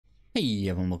Hey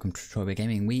everyone, welcome to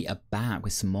TroyBoyGaming. We are back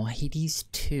with some more Hades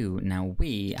 2. Now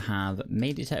we have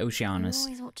made it to Oceanus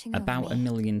about 1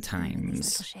 million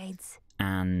times,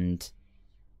 and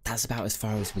that's about as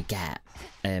far as we get.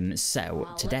 So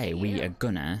today we are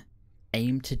gonna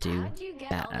aim to do How'd you get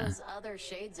better. all those other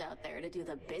shades out there to do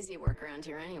the busy work around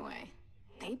here anyway?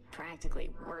 They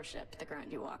practically worship the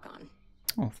ground you walk on.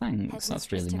 Oh, thanks.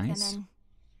 That's really nice.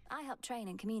 I helped train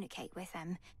and communicate with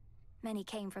them. Many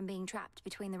came from being trapped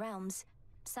between the realms.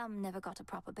 Some never got a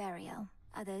proper burial.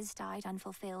 Others died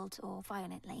unfulfilled or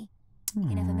violently.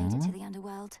 They never made it to the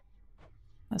underworld.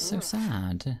 That's so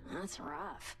sad. That's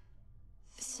rough.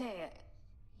 Say,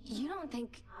 you don't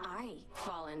think I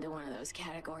fall into one of those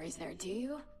categories there, do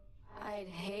you? I'd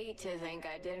hate to think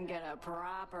I didn't get a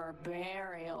proper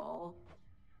burial.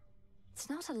 It's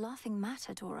not a laughing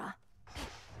matter, Dora.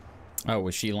 Oh,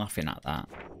 was she laughing at that?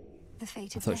 The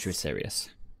fate I of thought she was serious.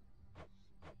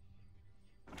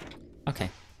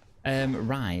 Okay.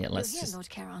 Right, let's just... Lord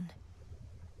Charon.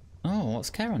 Oh,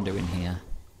 what's Charon doing here?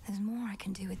 There's more I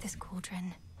can do with this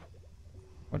cauldron.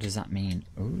 What does that mean?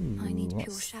 Ooh, I need pure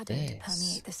what's shadow this? to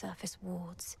permeate the surface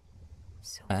wards.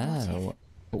 So Oh,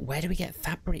 but where do we get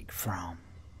fabric from?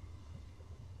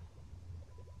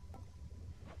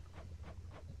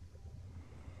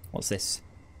 What's this?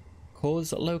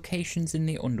 Cause locations in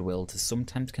the underworld to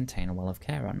sometimes contain a well of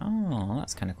Charon. Oh,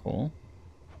 that's kind of cool.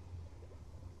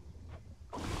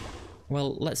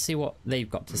 Well, let's see what they've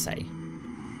got to say. You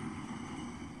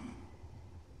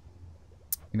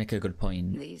make a good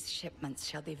point. These shipments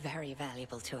shall be very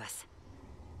valuable to us.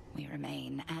 We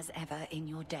remain, as ever, in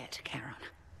your debt, Charon.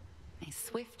 May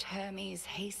swift Hermes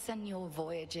hasten your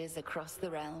voyages across the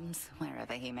realms,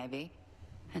 wherever he may be.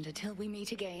 And until we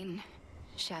meet again,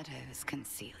 shadows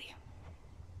conceal you.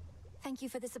 thank you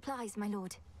for the supplies, my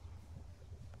lord.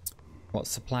 What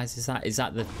supplies is that? Is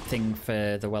that the thing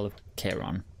for the well of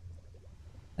Charon?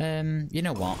 You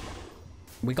know what?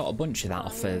 We got a bunch of that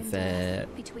off of,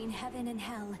 Between heaven and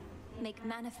hell, make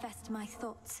manifest my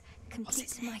thoughts,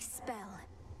 complete my spell.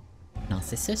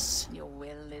 Narcissus? Your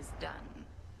will is done.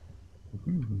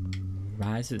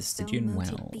 Rise of the Stygian mote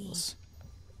it be. Wells.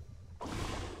 Is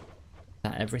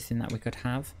that everything that we could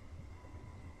have?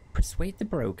 Persuade the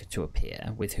broker to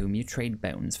appear with whom you trade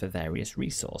bones for various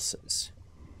resources.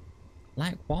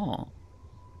 Like what?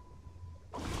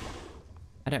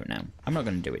 I don't know. I'm not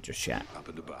going to do it just yet. Up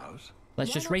and about. Let's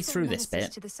Why just not race send through this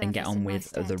messages bit to the and get surface on in my with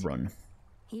the stead? run.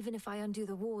 Even if I undo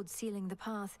the ward sealing the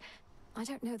path, I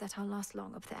don't know that I'll last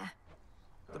long up there.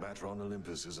 The matter on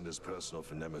Olympus isn't as personal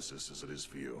for Nemesis as it is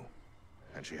for you.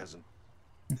 And she hasn't...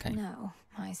 Okay. No,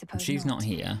 I suppose She's not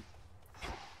here.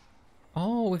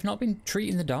 Oh, we've not been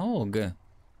treating the dog.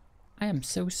 I am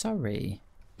so sorry.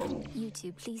 You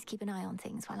two, please keep an eye on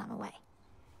things while I'm away.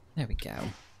 There we go.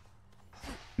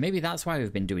 Maybe that's why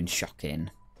we've been doing shocking.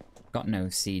 Got no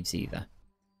seeds either.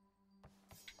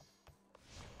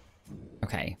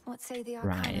 Okay. What say the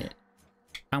Arcana? Right.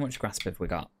 How much grasp have we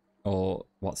got? Or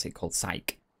what's it called?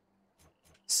 Psych.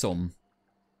 Some.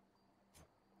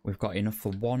 We've got enough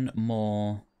for one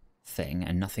more thing,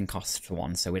 and nothing costs for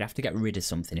one, so we'd have to get rid of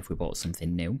something if we bought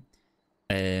something new.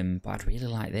 But I'd really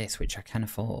like this, which I can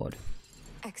afford.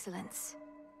 Excellence.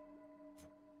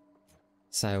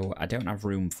 So I don't have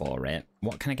room for it.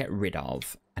 What can I get rid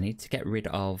of? I need to get rid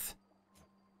of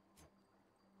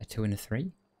a 2 and a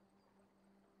 3.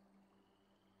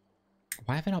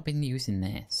 Why have I not been using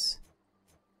this?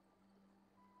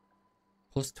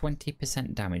 Plus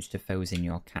 20% damage to foes in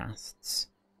your casts.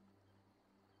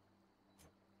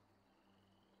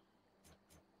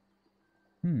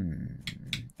 And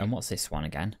what's this one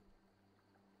again?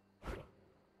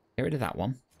 Get rid of that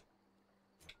one.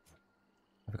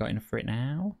 Have I got enough for it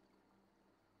now?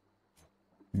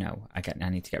 No, I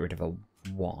need to get rid of a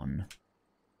 1.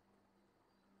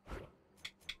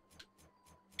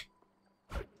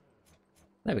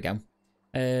 There we go.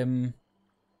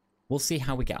 We'll see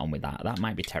how we get on with that. That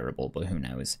might be terrible, but who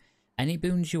knows. Any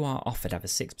boons you are offered have a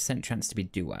 6% chance to be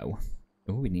duo.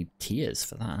 Oh, we need tiers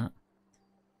for that.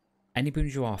 Any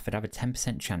boons you are offered have a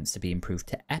 10% chance to be improved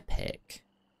to epic.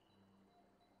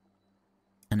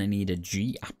 And I need a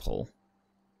G apple.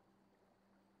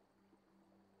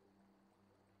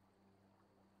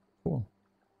 Cool.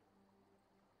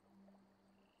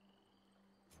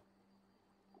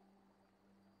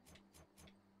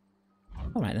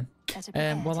 Alright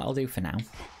then. Well, that'll do for now.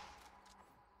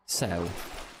 So,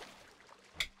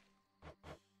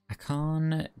 I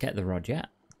can't get the rod yet,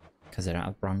 because I don't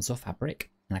have bronze or fabric.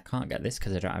 And I can't get this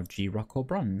because I don't have G-Rock or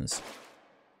bronze.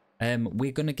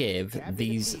 We're going to give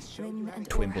these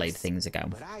twin blade things a go.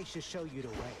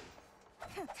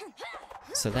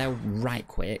 So they're right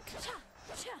quick.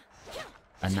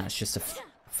 And that's just a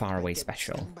far away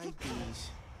special.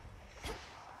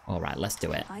 Alright, let's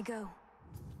do it. I go.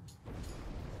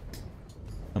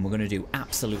 And we're going to do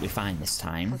absolutely fine this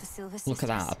time. Look at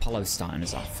that, Apollo's starting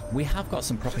us off. We have got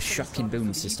some proper shocking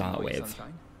boons to start with.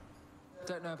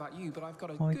 Don't know about you, but I've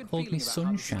got a Oh, he good called me feeling about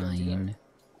how this is going to go. Sunshine.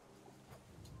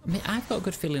 I mean, I've got a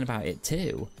good feeling about it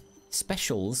too.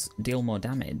 Specials deal more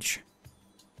damage.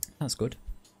 That's good.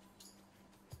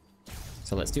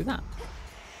 So let's do that.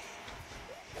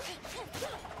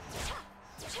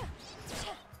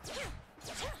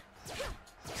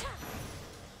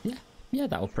 Yeah,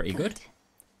 that was pretty good.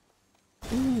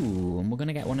 Ooh, and we're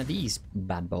gonna get one of these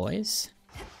bad boys.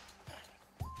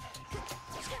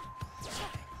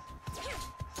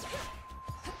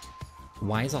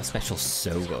 Why is our special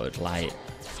so good? Like,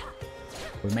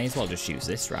 we may as well just use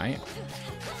this, right?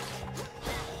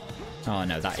 Oh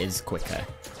no, that is quicker.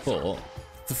 But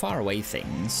for far away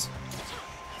things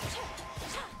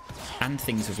and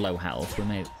things with low health, we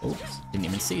may. Oops, didn't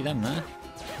even see them there.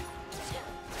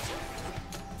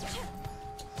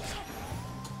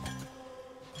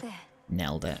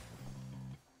 Nailed it.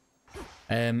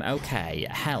 Okay,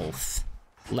 health.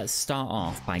 Let's start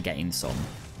off by getting some.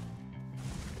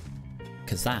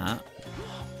 Because that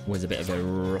was a bit of a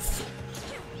rough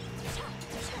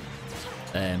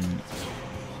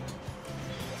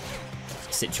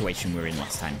situation we were in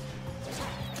last time.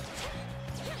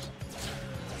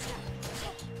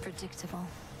 Predictable.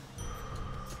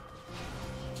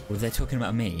 Were they talking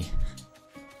about me?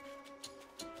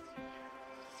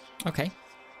 Okay.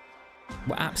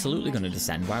 We're absolutely going to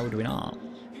descend. Why would we not?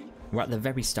 We're at the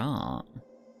very start.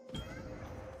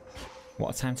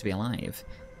 What a time to be alive.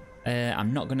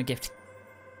 I'm not going to gift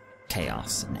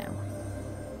chaos now.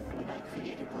 When I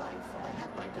created life, I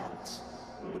had my doubts.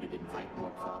 Would it invite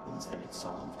more problems than it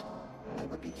solved? I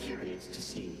would be curious to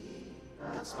see.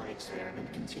 Thus my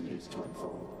experiment continues to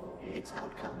unfold. Its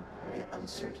outcome, yet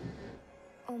uncertain.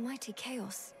 Almighty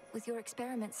chaos, with your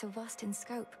experiment so vast in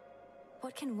scope,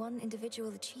 what can one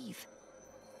individual achieve?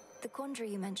 The quandary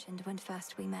you mentioned when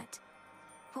first we met,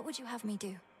 what would you have me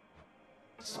do?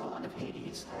 Spawn of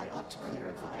Hades, I ought to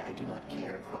clarify I do not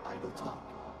care for idle talk.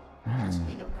 Ask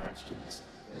me no questions.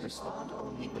 Respond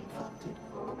only when prompted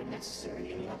or when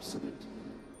necessary in the absolute.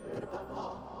 But above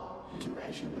all, do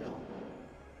as you will.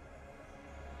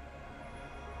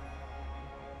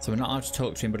 So we're not allowed to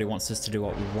talk to him, but he wants us to do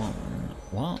what we want.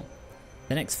 What?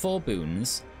 The next 4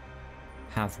 boons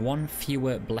have 1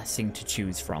 fewer blessing to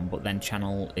choose from, but then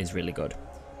channel is really good.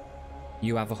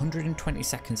 You have 120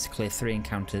 seconds to clear 3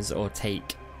 encounters or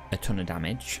take a ton of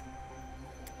damage.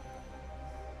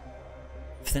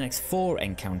 For the next 4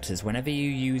 encounters, whenever you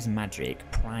use magic,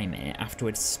 prime it,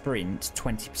 afterwards sprint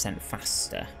 20%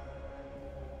 faster.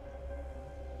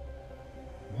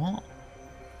 What?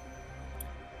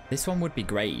 This one would be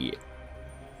great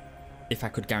if I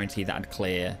could guarantee that I'd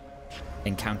clear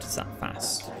encounters that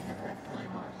fast.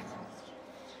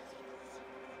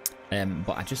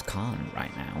 But I just can't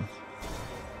right now.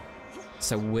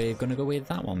 So we're gonna go with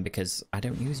that one because I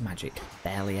don't use magic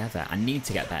barely ever. I need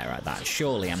to get better at that.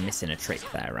 Surely I'm missing a trick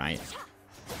there, right?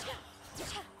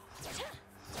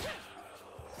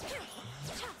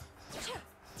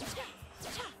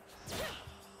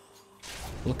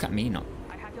 Look at me not.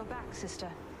 I have your back, sister.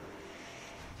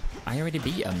 I already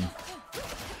beat him.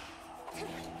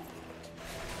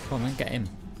 Come on then, get him.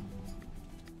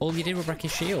 All you did was break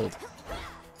his shield.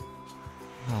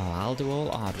 Oh, I'll do all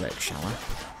hard work, shall I?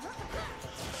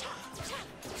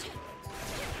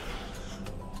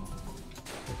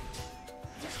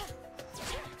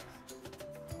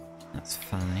 That's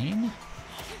fine.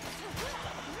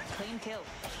 Clean kill.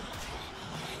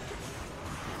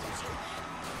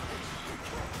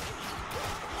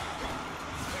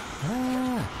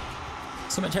 Ah!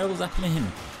 Something terrible's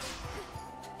happening.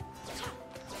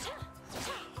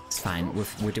 It's fine.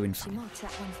 We're doing She fine. marked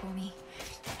that one for me.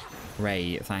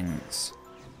 Great, thanks.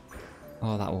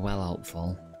 Oh, that was well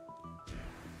helpful.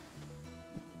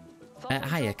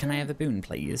 Hiya, can I have a boon,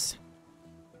 please?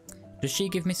 Does she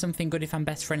give me something good if I'm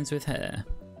best friends with her?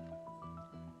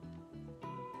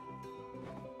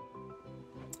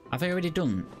 Have I already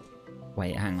done...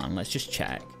 Wait, hang on, let's just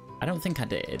check. I don't think I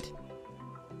did.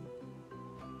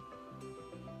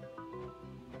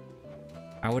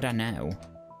 How would I know?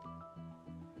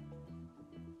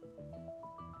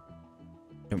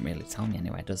 Don't really tell me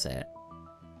anyway, does it?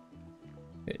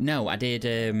 No, I did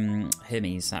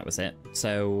Hermes, that was it.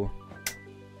 So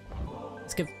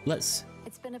let's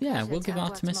It's been a yeah, pleasure we'll to give have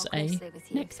worked Artemis more a closely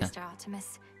with you, nectar. Sister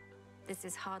Artemis. This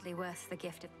is hardly worth the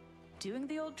gift of... Doing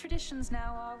the old traditions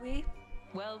now, are we?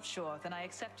 Well, sure, then I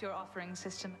accept your offering,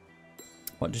 system.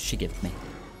 What does she give me?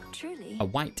 Truly, A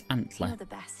white antler. you're the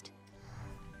best.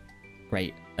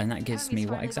 Great. And that gives me Hermes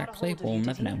what finally got a exactly? hold of We'll you,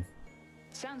 never did he? know.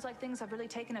 Sounds like things have really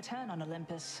taken a turn on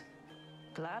Olympus.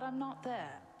 Glad I'm not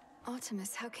there.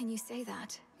 Artemis, how can you say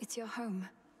that? It's your home.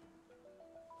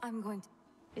 I'm going to...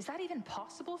 Is that even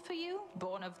possible for you?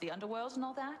 Born of the underworld and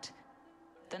all that?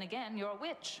 Then again, you're a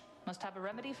witch. Must have a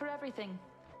remedy for everything.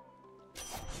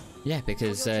 Yeah,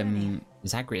 because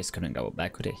Zagreus couldn't go up there,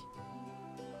 could he?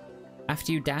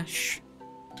 After you dash,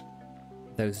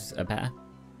 those are better.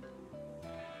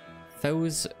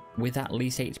 Those with at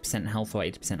least 80% health or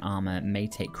 80% armor may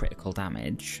take critical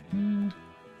damage.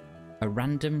 A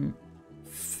random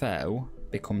foe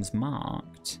becomes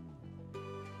marked.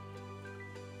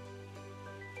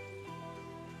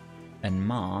 And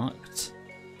marked.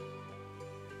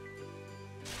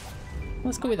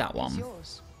 Let's go with that one.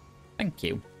 Yours. Thank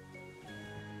you.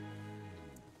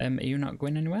 Are you not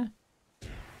going anywhere?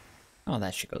 Oh,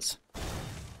 there she goes.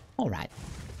 Alright.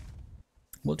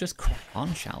 We'll just crack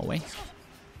on, shall we?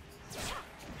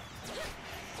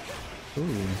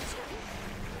 Ooh.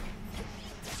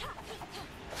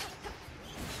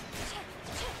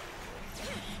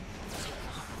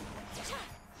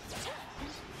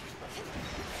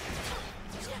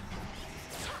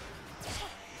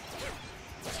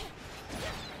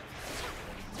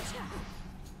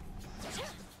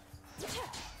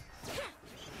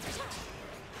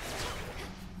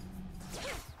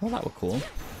 Well, that were cool.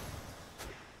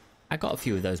 I got a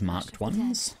few of those marked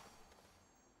ones.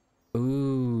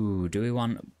 Ooh, do we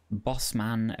want Boss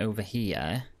Man over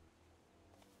here?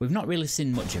 We've not really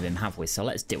seen much of him, have we? So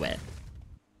let's do it.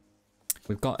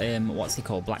 We've got, what's he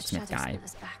called? Blacksmith guy.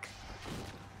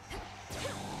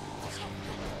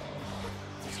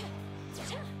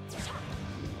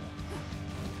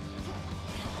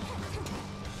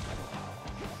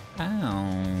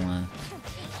 Ow.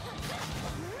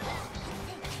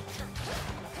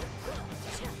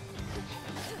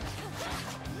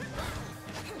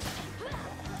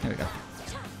 There we go.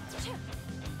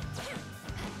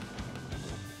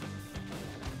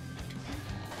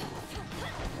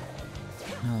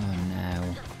 Oh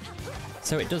no.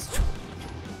 So it does...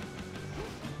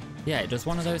 Yeah, it does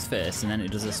one of those first and then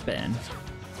it does a spin.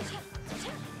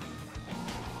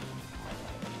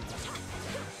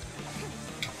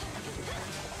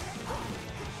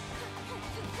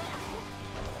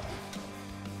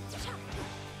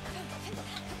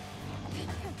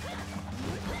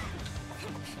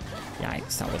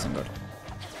 Yikes, that wasn't good.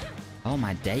 Oh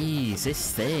my days,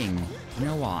 this thing. You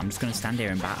know what, I'm just going to stand here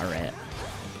and batter it.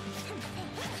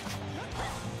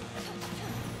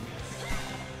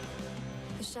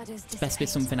 Best be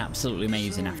something absolutely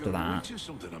amazing after that. Which is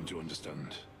something I'm to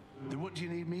understand. Then what do you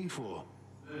need me for?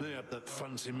 They have that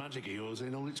fancy magic of yours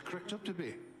ain't all it's cracked up to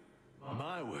be.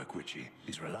 My work, Witchy,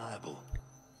 is reliable.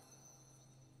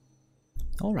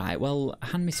 Alright, well,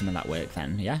 hand me some of that work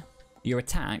then, yeah? Your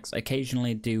attacks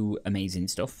occasionally do amazing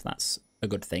stuff, that's a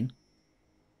good thing.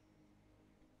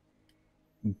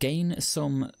 Gain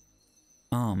some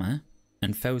armor,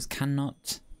 and foes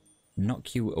cannot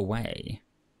knock you away.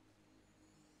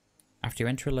 After you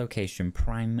enter a location,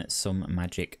 prime some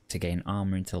magic to gain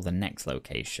armor until the next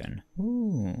location.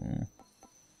 Ooh.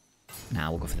 Now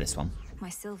we'll go for this one. My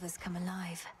silvers come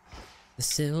alive. The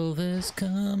silvers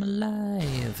come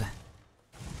alive.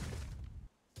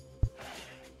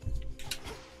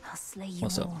 I'll slay you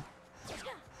What's up? all.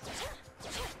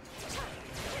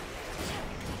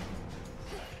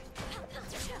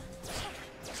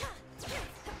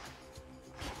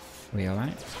 We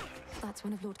alright? That's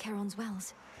one of Lord Charon's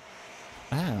wells.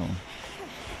 Oh.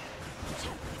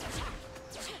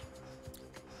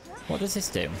 What does this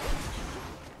do?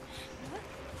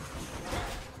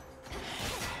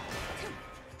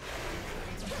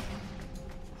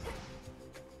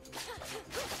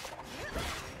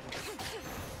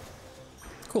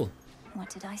 Cool. What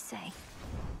did I say?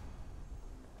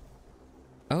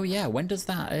 Oh yeah, when does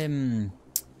that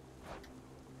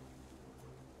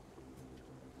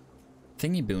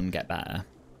thingy boon get better?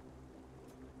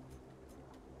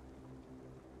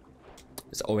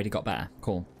 It's already got better.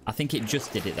 Cool. I think it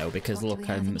just did it though, because What do look, we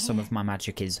have in some here? of my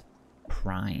magic is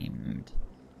primed.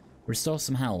 Restore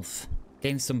some health.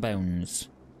 Gain some bones.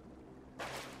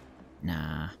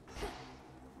 Nah.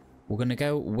 We're gonna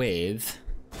go with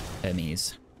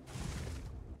Hermes.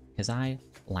 Because I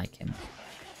like him.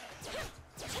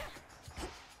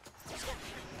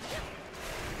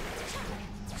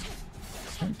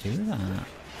 Don't do that.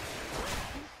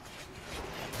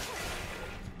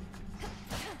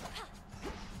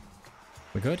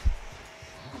 We good?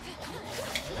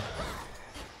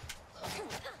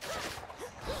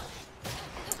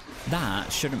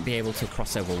 That shouldn't be able to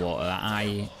cross over water.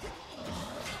 I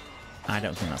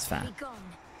don't think that's fair.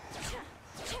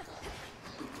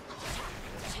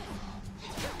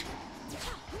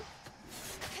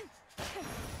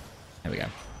 There we go.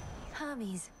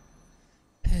 Hermes.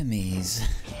 Hermes,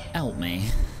 help me.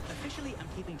 Officially, I'm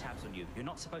keeping tabs on you. You're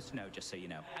not supposed to know, just so you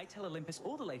know. I tell Olympus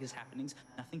all the latest happenings,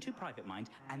 nothing too private, mind,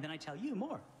 and then I tell you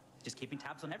more. Just keeping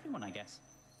tabs on everyone, I guess.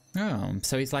 Oh,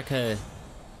 so he's like a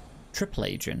triple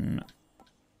agent.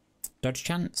 Dodge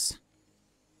chance?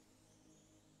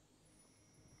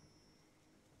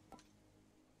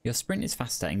 Your sprint is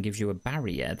faster and gives you a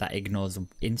barrier that ignores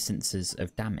instances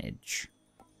of damage.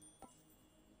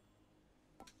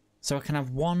 So I can have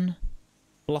one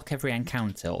block every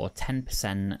encounter or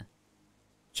 10%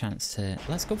 chance to...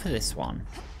 Let's go for this one.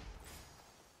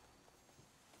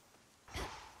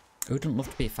 Who wouldn't love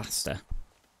to be faster?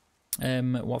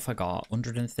 What have I got?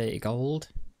 130 gold.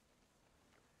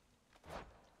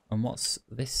 And what's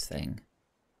this thing?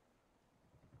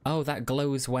 Oh, that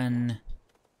glows when...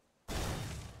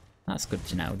 That's good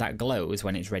to know. That glows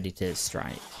when it's ready to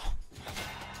strike.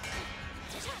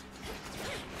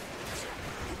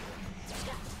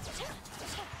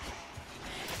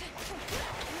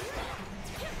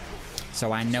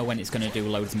 So I know when it's going to do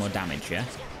loads more damage, yeah?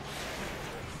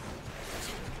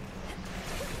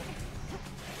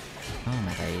 Oh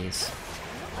my days.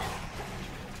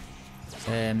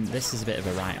 This is a bit of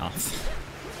a write-off.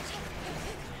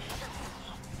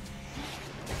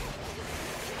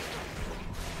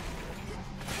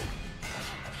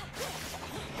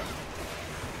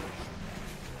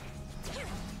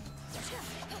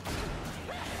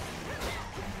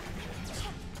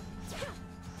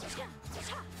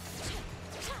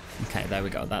 Okay, there we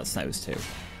go. That's those two.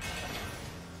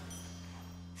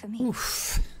 For me.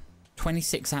 Oof.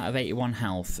 26 out of 81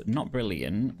 health. Not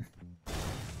brilliant.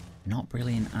 Not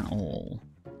brilliant at all.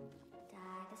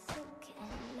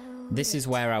 This is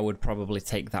where I would probably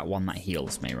take that one that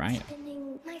heals me, right?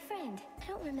 My friend, I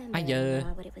don't remember Hiya.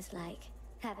 anymore what it was like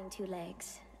having two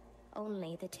legs.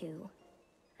 Only the two.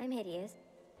 I'm hideous.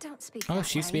 Don't speak Oh, that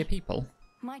she used to be way. a people.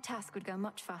 My task would go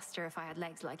much faster if I had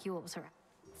legs like yours. Or...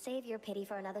 Save your pity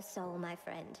for another soul, my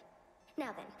friend.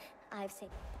 Now then, I've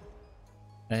saved...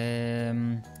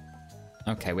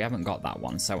 Okay, we haven't got that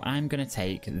one, so I'm gonna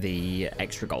take the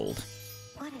extra gold.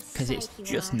 Because it's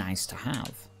just nice to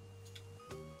have.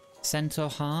 Centaur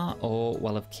Heart or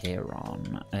Well of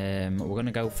Chiron? We're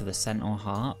gonna go for the Centaur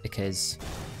Heart because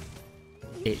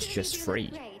it's just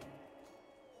free.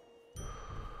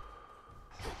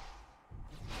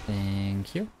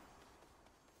 Thank you.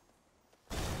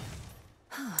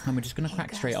 And we're just gonna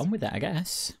crack straight on with it, I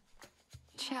guess.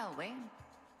 Shall we?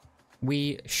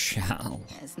 We shall.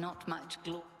 There's not much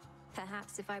glory.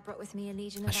 Perhaps if I brought with me a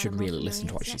legion I of should animal really listen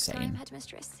to what familiars she's next time, saying.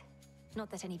 Headmistress. Not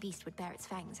that any beast would bear its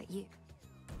fangs at you.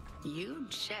 You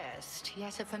jest,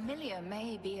 yet a familiar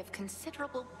may be of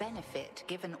considerable benefit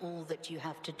given all that you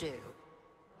have to do.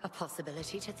 A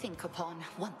possibility to think upon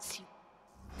once you...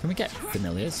 Can we get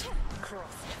familiars?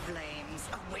 Crossed flames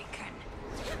awaken.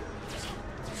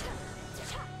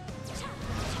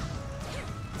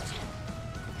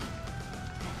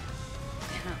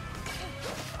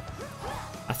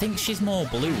 I think she's more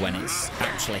blue when it's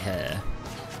actually her.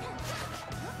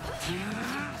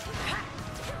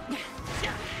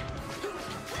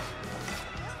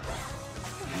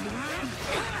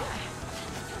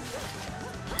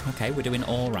 Okay, we're doing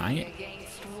all right.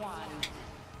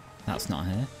 That's not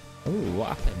her. Ooh,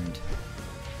 what happened?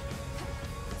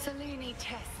 Selene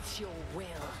tests your will.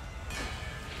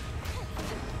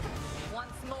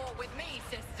 Once more with me,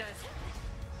 sisters.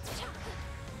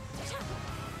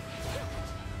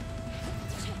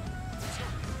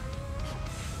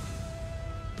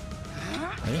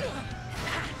 Hey.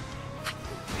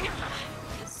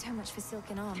 So much for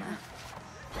silken armor.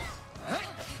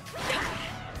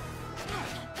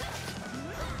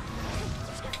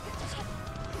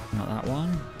 Not that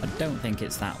one. I don't think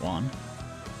it's that one.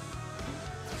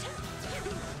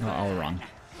 Oh, all wrong.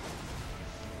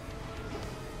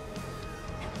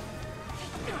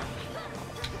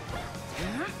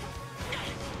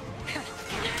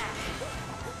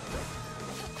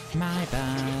 My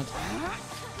bad.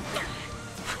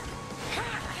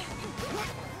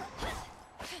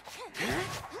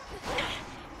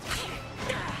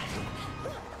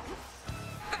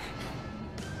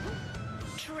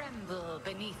 Tremble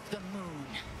beneath the moon.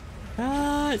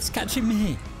 Ah, it's catching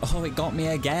me. Oh, it got me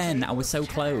again. I was so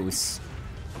close.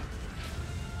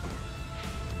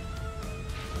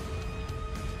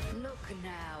 Look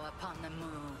now upon the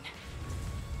moon.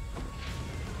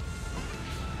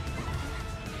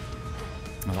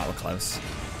 Oh, that was close.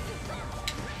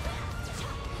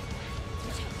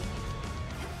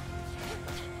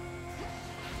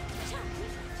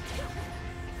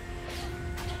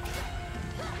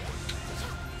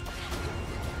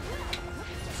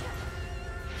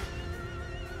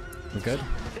 We're good?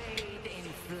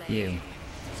 You.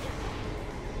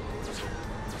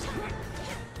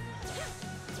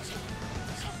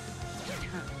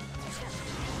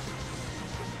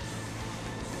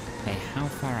 Okay, how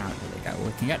far out do they go?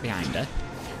 We can get behind her.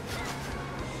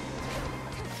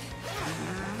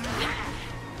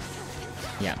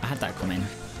 Yeah, I had that coming.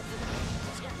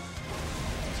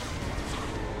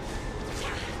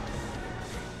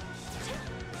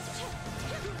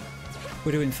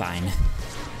 We're doing fine.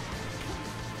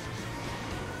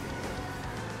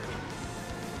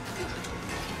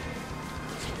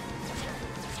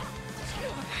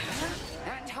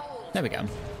 There we go.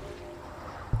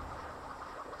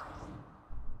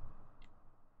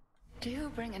 Do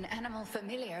bring an animal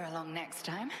familiar along next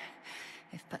time,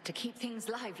 if but to keep things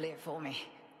livelier for me.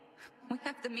 We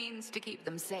have the means to keep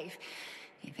them safe,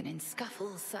 even in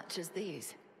scuffles such as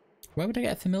these. Where would I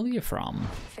get a familiar from?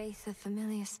 Faith of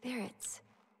familiar spirits.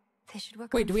 They should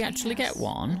work. Wait, do we actually get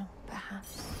one?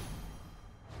 Perhaps.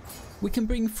 We can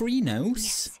bring Freenos.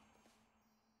 Yes.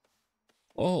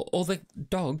 Or the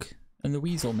dog and the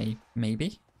weasel,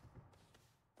 maybe.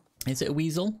 Is it a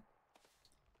weasel?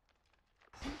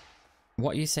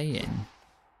 What are you saying?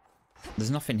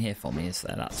 There's nothing here for me, is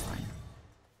there? That's fine.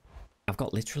 I've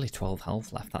got literally 12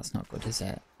 health left. That's not good, is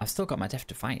it? I've still got my Death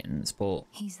Defiance, but...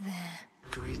 He's there.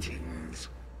 Greetings.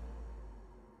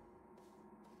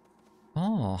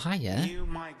 Oh, hiya. You,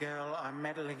 my girl, are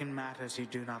meddling in matters you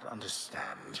do not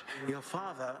understand. Your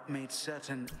father made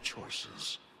certain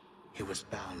choices. He was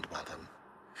bound by them.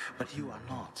 But you are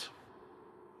not.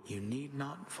 You need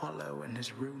not follow in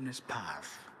his ruinous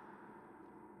path.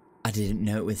 I didn't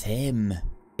know it was him.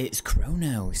 It's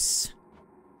Kronos.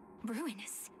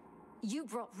 Ruinous. You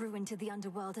brought ruin to the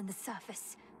underworld and the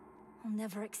surface. I'll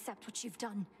never accept what you've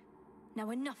done.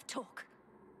 Now enough talk.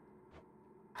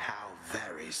 How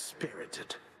very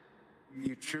spirited.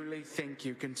 You truly think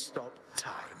you can stop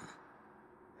time?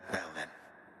 Well then,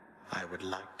 I would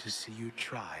like to see you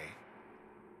try.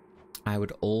 I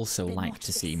would also like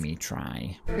to see me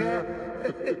try.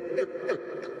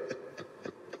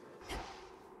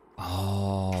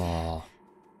 Oh.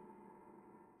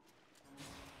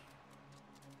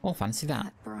 Oh, fancy that.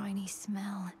 That briny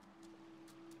smell.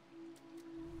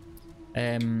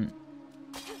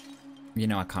 You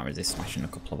know I can't resist smashing a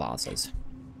couple of vases.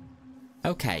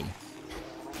 Okay.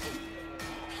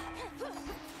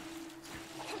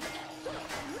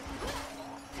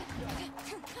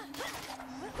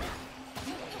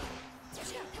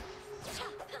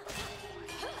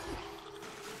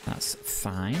 That's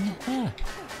fine. Ah.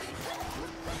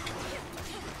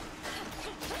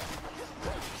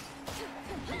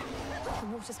 The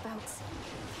water spouts.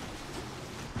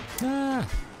 Ah.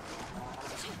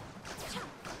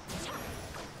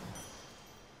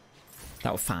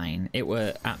 That was fine. It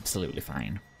were absolutely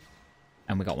fine.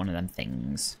 And we got one of them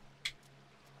things.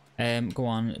 Go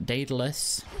on.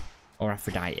 Daedalus or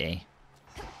Aphrodite?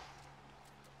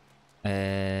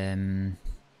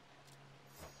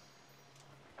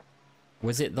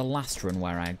 Was it the last run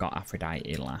where I got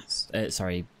Aphrodite last?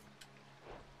 Sorry.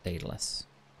 Daedalus.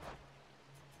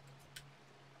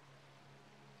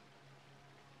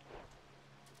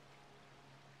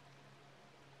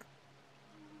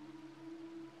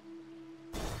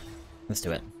 Let's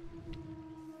do it.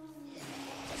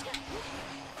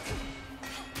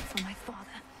 For my father.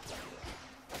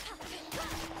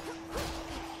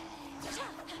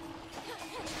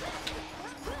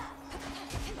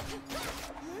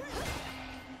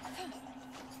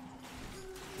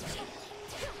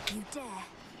 You dare.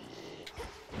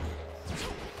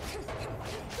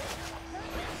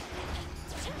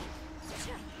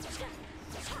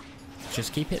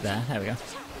 Just keep it there. There we go.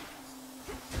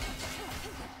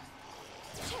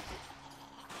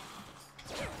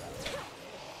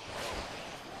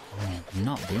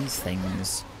 Not these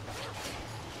things.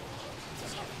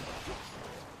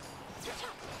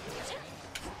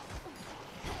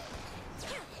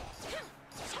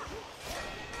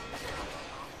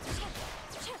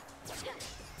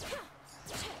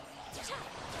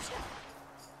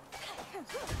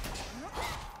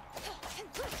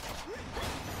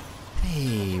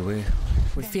 Hey,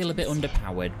 we feel a bit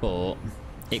underpowered, but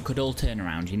it could all turn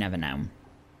around. You never know.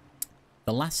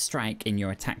 The last strike in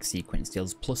your attack sequence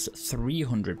deals plus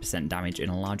 300% damage in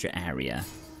a larger area.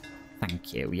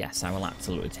 Thank you. Yes, I will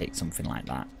absolutely take something like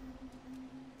that.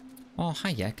 Oh,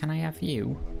 hiya. Can I have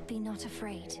you? Be not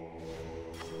afraid.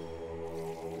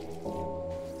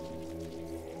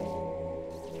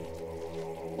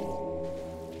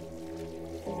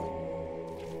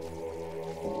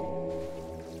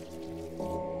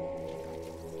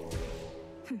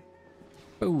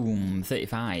 Boom.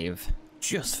 35.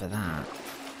 just for that.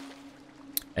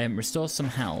 Restore some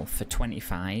health for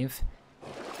 25.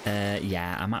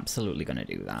 Yeah, I'm absolutely going to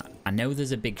do that. I know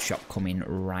there's a big shop coming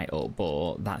right up,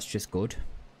 but that's just good.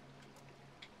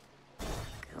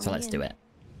 So let's do it.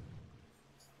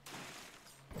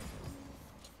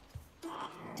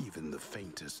 Even the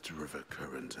faintest river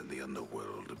current in the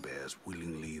underworld bears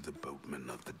willingly the boatman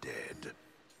of the dead,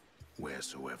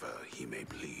 wheresoever he may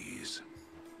please.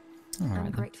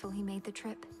 I'm grateful he made the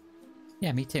trip.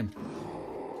 Yeah, me too.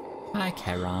 Hi,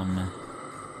 Charon.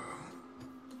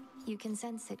 You can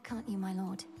sense it, can't you, my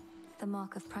lord? The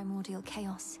mark of primordial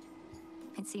chaos.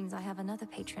 It seems I have another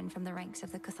patron from the ranks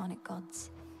of the chthonic gods.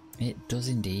 It does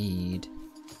indeed.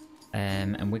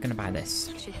 And we're going to buy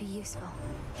this. Should be useful.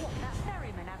 That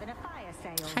ferryman having a fire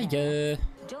sale. Hiya.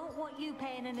 Don't want you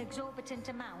paying an exorbitant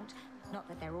amount. Not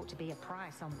that there ought to be a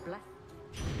price on bless.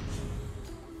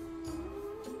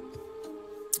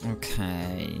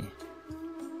 Okay.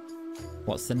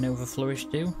 What's the Nova Flourish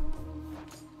do?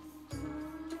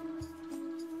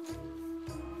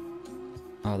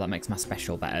 Oh, that makes my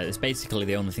special better. It's basically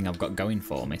the only thing I've got going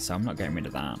for me, so I'm not getting rid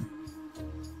of that.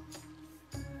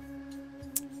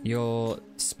 Your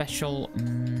special...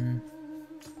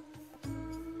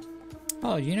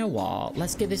 Oh, you know what?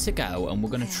 Let's give this a go, and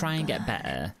we're going to try and get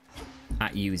better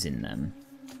at using them.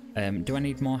 Do I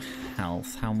need more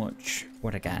health? How much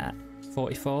would I get?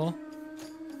 44?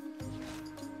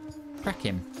 Crack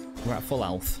him. We're at full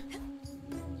health.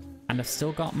 And I've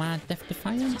still got my Death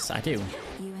Defiance? I do.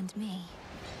 You and me.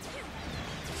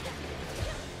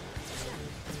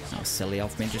 That was silly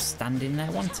of me just standing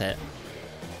there, wasn't it?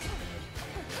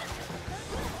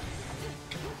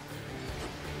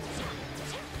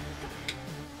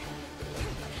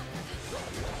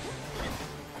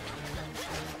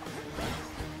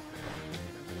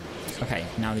 Okay,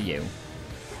 now the you.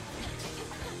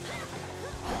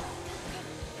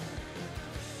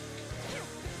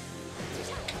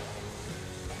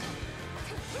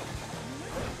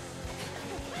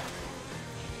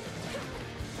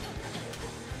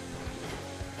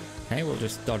 Okay, we'll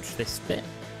just dodge this bit.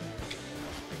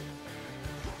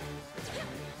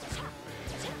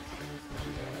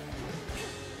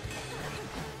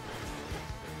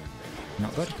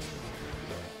 Not good.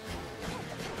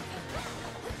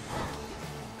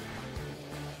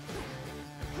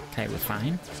 Okay, we're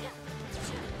fine.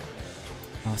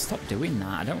 Oh, stop doing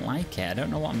that. I don't like it. I don't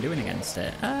know what I'm doing against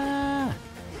it. Ah!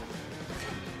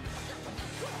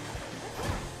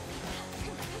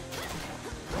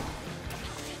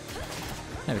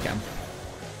 There we go.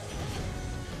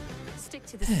 Stick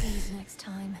to the seas next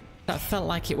time. That felt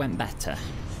like it went better.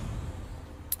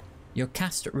 Your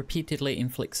cast repeatedly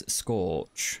inflicts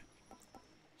Scorch.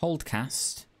 Hold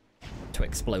cast to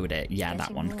explode it. Yeah,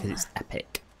 that one, because it's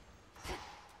epic.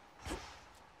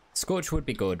 Scorch would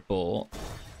be good, but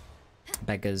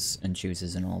beggars and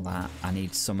choosers and all that, I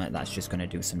need something that's just going to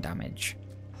do some damage.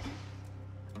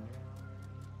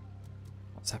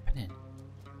 What's happening?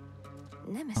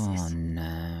 Nemesis. Oh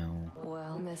no.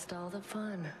 Well, missed all the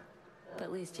fun. But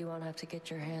at least you won't have to get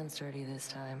your hands dirty this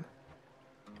time.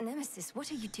 Nemesis,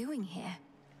 what are you doing here?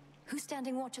 Who's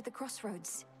standing watch at the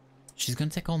crossroads? She's going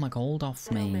to take all my gold off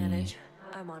me. I'll manage.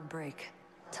 I'm on break.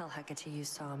 Tell Hecate you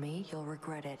saw me, you'll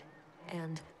regret it.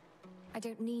 And... I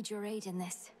don't need your aid in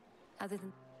this. Other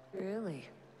than... Really?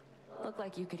 Look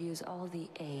like you could use all the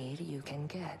aid you can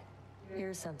get.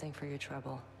 Here's something for your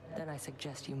trouble. Then I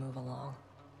suggest you move along.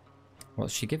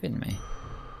 What's she giving me?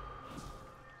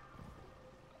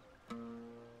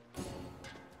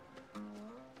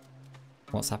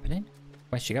 What's happening?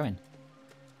 Where's she going?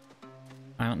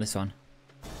 I want this one.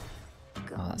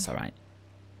 Oh, that's alright.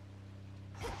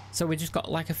 So we just got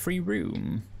like a free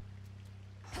room.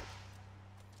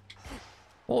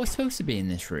 What are we supposed to be in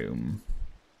this room?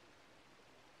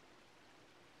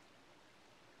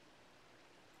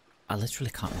 I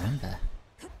literally can't remember.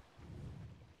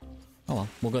 Oh well,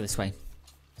 we'll go this way.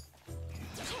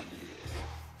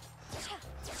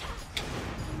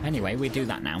 Anyway, we do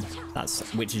that now.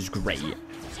 Which is great.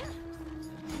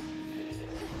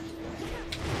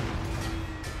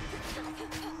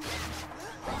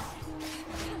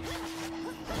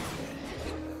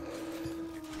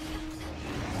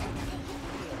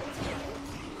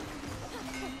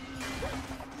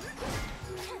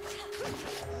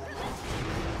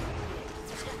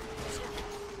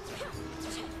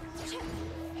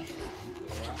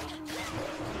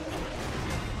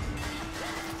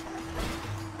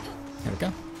 There we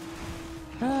go.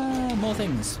 Ah, more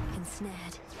things. Ensnared.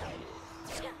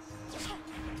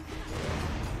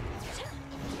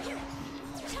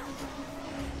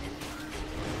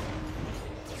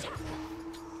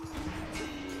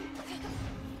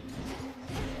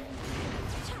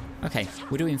 Okay,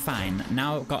 we're doing fine.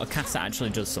 Now I've got a cast that actually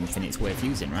does something it's worth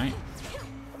using, right?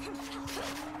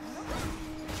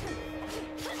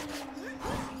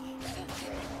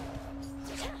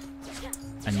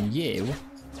 And you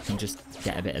can just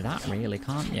get a bit of that, really,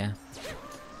 can't you?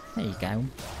 There you go.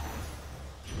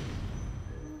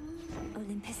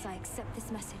 Olympus, I accept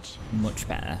this message. Much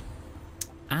better.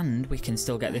 And we can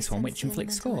still get this one, which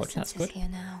inflicts scourge. That's good. Here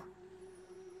now.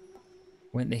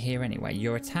 Weren't they here anyway?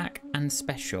 Your attack and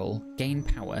special gain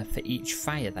power for each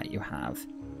fire that you have.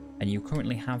 And you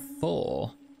currently have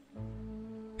 4.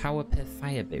 Power per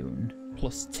fire boon,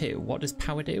 +2. What does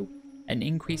power do? An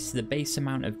increase to the base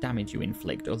amount of damage you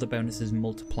inflict. Other bonuses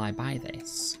multiply by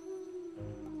this.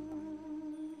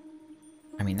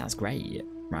 I mean, that's great,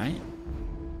 right?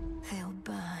 They'll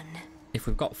burn. If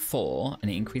we've got 4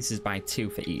 and it increases by 2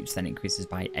 for each, then it increases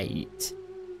by 8.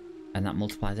 And that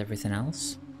multiplies everything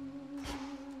else.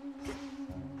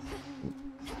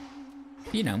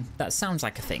 You know, that sounds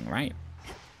like a thing, right?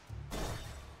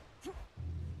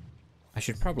 I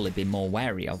should probably be more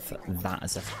wary of that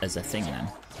as a thing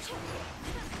then.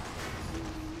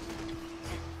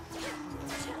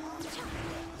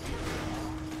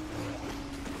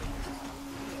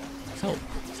 Help.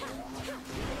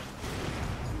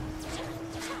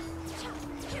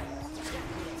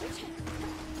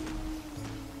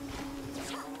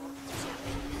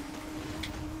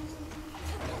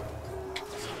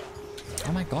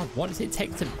 Oh my god, what does it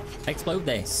take to explode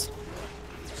this?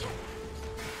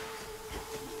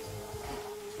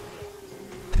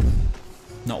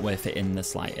 Not worth it in the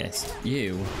slightest.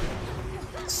 You.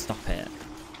 Stop it.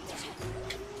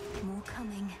 More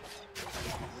coming.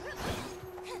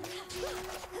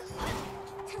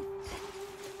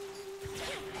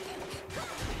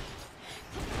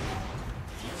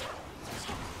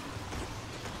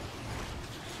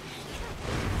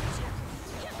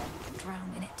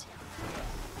 Drown in it.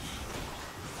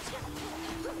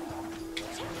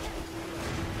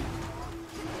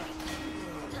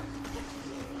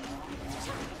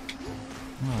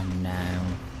 Oh no.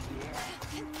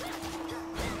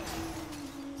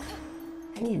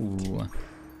 Ooh.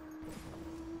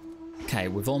 Okay,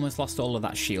 we've almost lost all of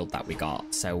that shield that we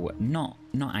got, so not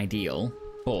ideal,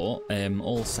 but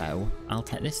also I'll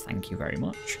take this, thank you very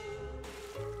much.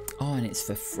 Oh, and it's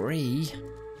for free.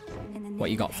 What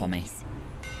you got for me?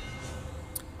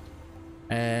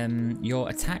 Your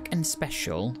attack and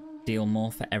special deal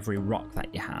more for every rock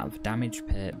that you have. Damage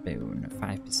per boon,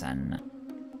 5%.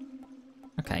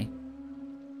 Okay.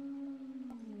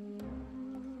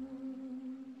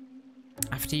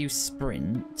 After you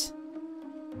sprint,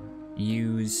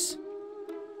 use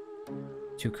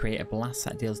to create a blast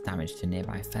that deals damage to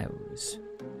nearby foes.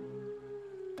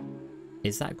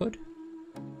 Is that good?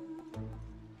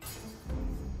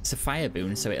 It's a fire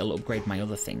boon, so it'll upgrade my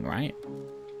other thing, right?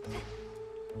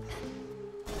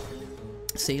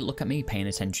 See, look at me paying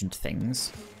attention to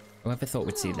things. Whoever thought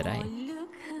we'd see the day?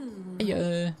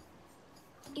 Hiya!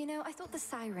 You know, I thought the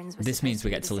sirens were. This means we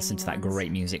get to listen to that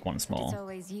great music once It's more.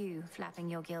 always you flapping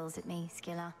your gills at me,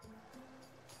 Skilla.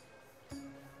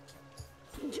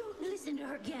 Don't listen to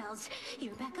her, gals.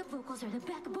 Your backup vocals are the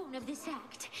backbone of this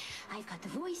act. I've got the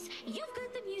voice, you've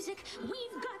got the music,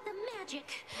 we've got the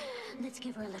magic. Let's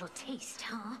give her a little taste,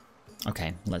 huh?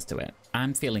 Okay, let's do it.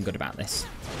 I'm feeling good about this.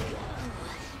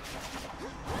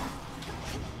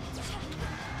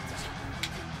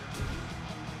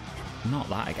 Not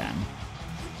that again.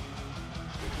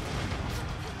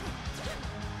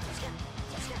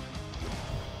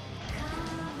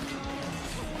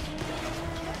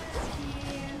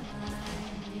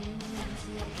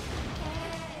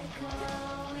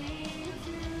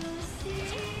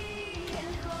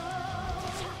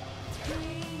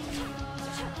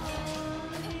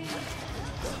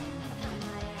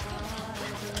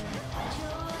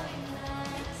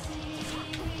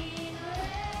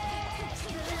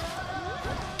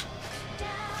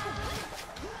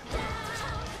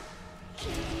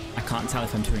 I can't tell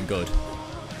if I'm doing good.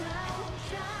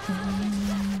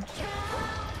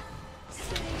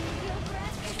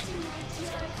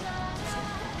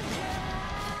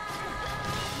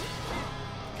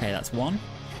 Okay, that's 1.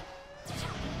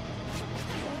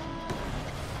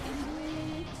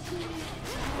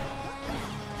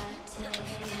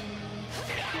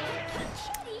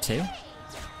 Two.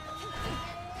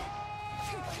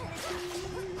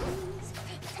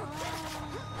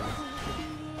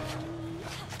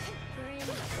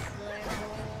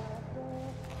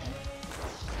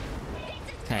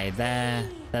 Okay, they're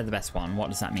the best one. What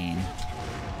does that mean?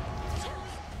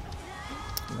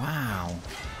 Wow.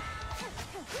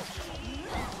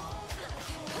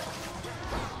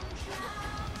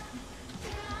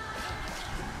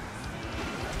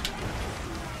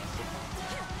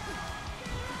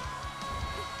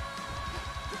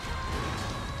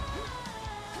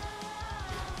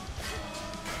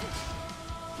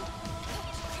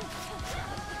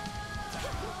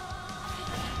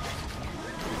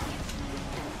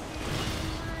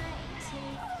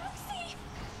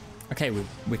 Okay,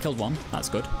 we killed one. That's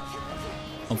good.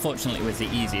 Unfortunately, it was the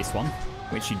easiest one,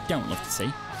 which you don't love to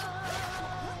see.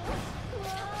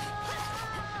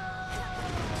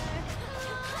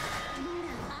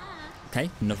 Okay,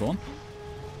 another one.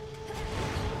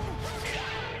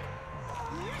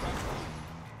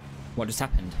 What just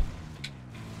happened?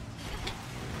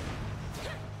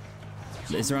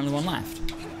 Is there only one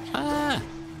left? Ah!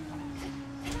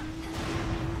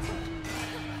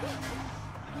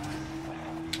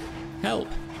 Help!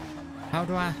 How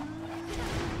do I...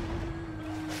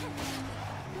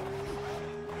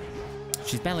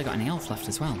 She's barely got any health left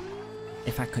as well.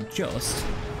 If I could just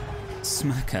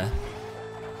smack her.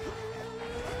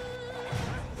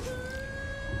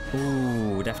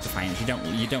 Ooh, Death Defiance. You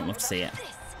don't love to see it.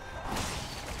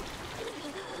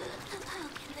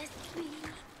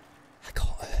 I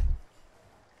got her.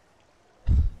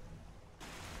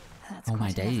 Oh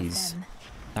my days.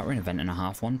 That were an event and a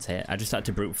half, wasn't it? I just had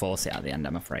to brute force it at the end,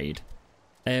 I'm afraid.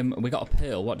 We got a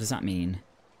pearl. What does that mean?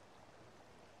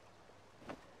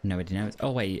 Nobody knows.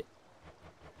 Oh, wait.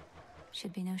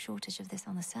 Should be no shortage of this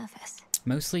on the surface.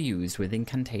 Mostly used with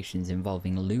incantations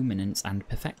involving luminance and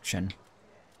perfection.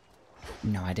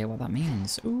 No idea what that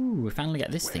means. Ooh, we finally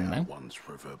get this thing, though. Once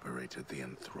reverberated the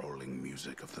enthralling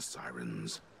music of the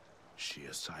sirens,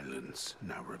 sheer silence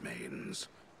now remains.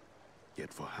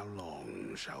 Yet for how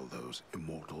long shall those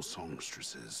immortal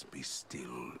songstresses be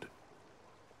stilled?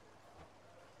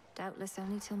 Doubtless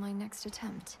only till my next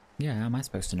attempt. Yeah, how am I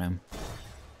supposed to know?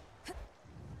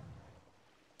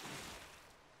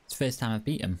 It's the first time I've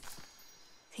beat him.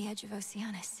 The edge of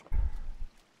Oceanus.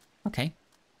 Okay.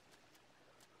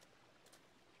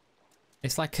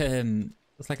 It's like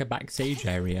a backstage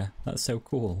area. That's so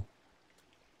cool.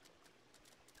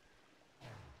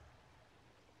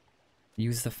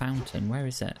 Use the fountain. Where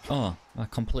is it? Oh, I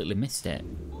completely missed it.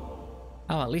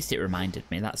 Oh, at least it reminded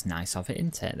me. That's nice of it,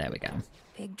 isn't it? There we go.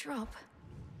 Big drop.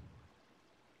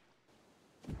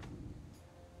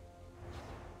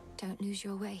 Don't lose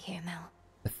your way here, Mel.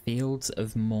 The Fields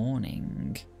of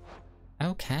Mourning.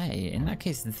 Okay, in that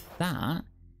case, that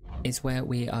is where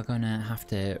we are going to have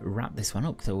to wrap this one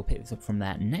up. So we'll pick this up from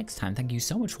there next time. Thank you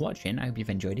so much for watching. I hope you've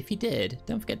enjoyed. If you did,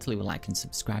 don't forget to leave a like and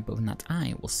subscribe. Other than that,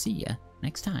 I will see you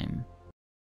next time.